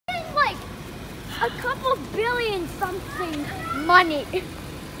a couple billion something money.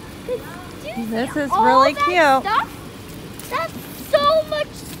 This is really cute. That's so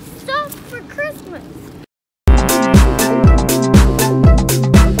much stuff for Christmas.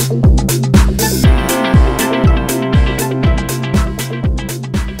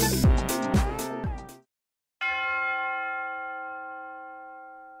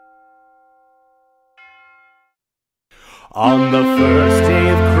 On the first day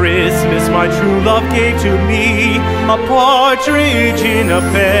of Christmas, my true love gave to me a partridge in a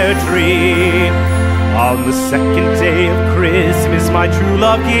pear tree. On the second day of Christmas, my true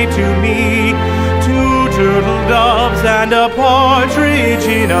love gave to me 2 turtle doves and a partridge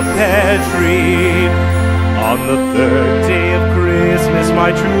in a pear tree. On the third day of Christmas,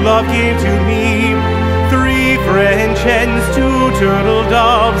 my true love gave to me 3 French hens, 2 turtle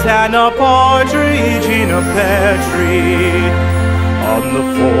doves, and a partridge in a pear tree. On the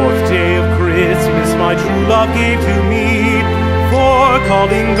 4th day of Christmas, my true love gave to me 4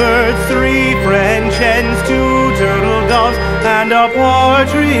 calling birds, 3 French hens, 2 turtle doves, and a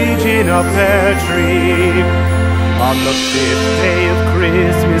partridge in a pear tree. On the 5th day of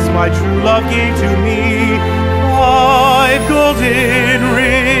Christmas, my true love gave to me 5 golden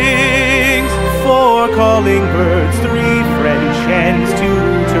rings, 4 calling birds, 3 French hens, 2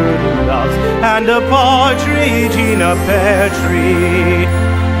 turtle doves, and a partridge in a pear tree.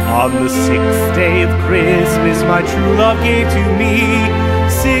 On the 6th day of Christmas, my true love gave to me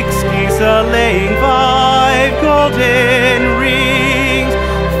 6 geese a-laying, 5 golden rings,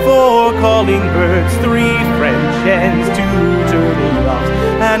 4 calling birds, 3 French hens, 2 turtle doves,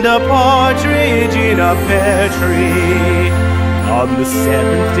 and a partridge in a pear tree. On the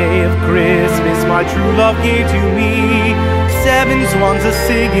 7th day of Christmas, my true love gave to me 7 swans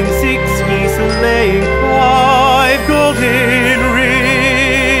a-singing, 6 geese a-laying, 5 golden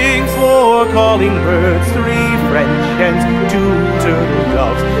rings, 4 calling birds, 3 French hens, 2 turtle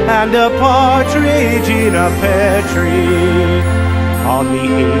doves, and a partridge in a pear tree. On the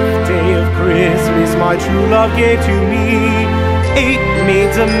 8th day of Christmas, my true love gave to me 8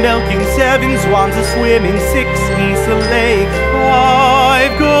 maids a-milking, 7 swans a-swimming, 6 geese a-laying,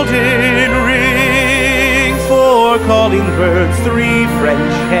 5 golden rings, 4 calling birds, 3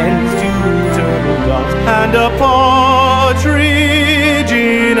 French hens, 2 turtle doves, and a partridge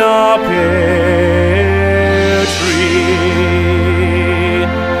in a pear tree.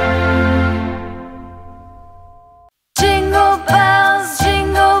 Jingle bells,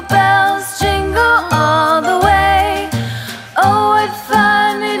 jingle all the way. Oh, what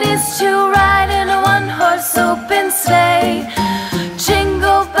fun it is to ride in a one-horse open sleigh.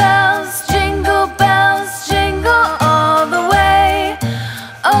 Jingle bells, jingle all the way.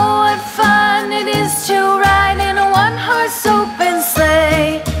 Oh, what fun it is to ride in a one-horse open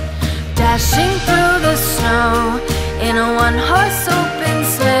sleigh. Dashing through the snow in a one-horse open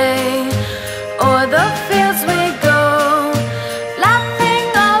sleigh. O'er the fields we go, laughing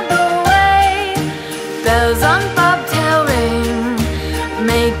all the way. Bells on bobtail ring,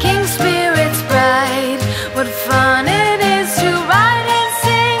 making spirits bright. What fun it is to ride and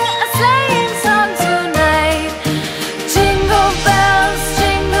sing a sleighing song tonight. Jingle bells,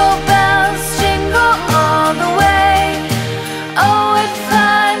 jingle all the way. Oh, what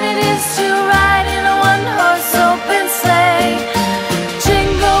fun it is to ride in a one-horse open sleigh.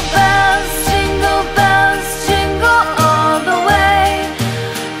 Jingle bells, jingle all the way.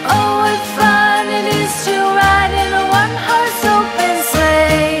 Oh, what fun it is to ride in a one-horse open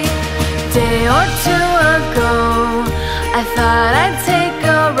sleigh. Day or 2 ago, I thought I'd take a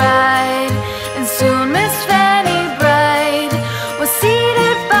ride, and soon Miss Fanny Bright was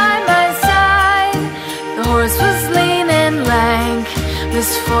seated by my side. The horse was lean and lank,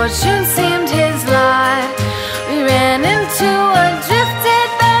 misfortune seemed his lot. We ran into a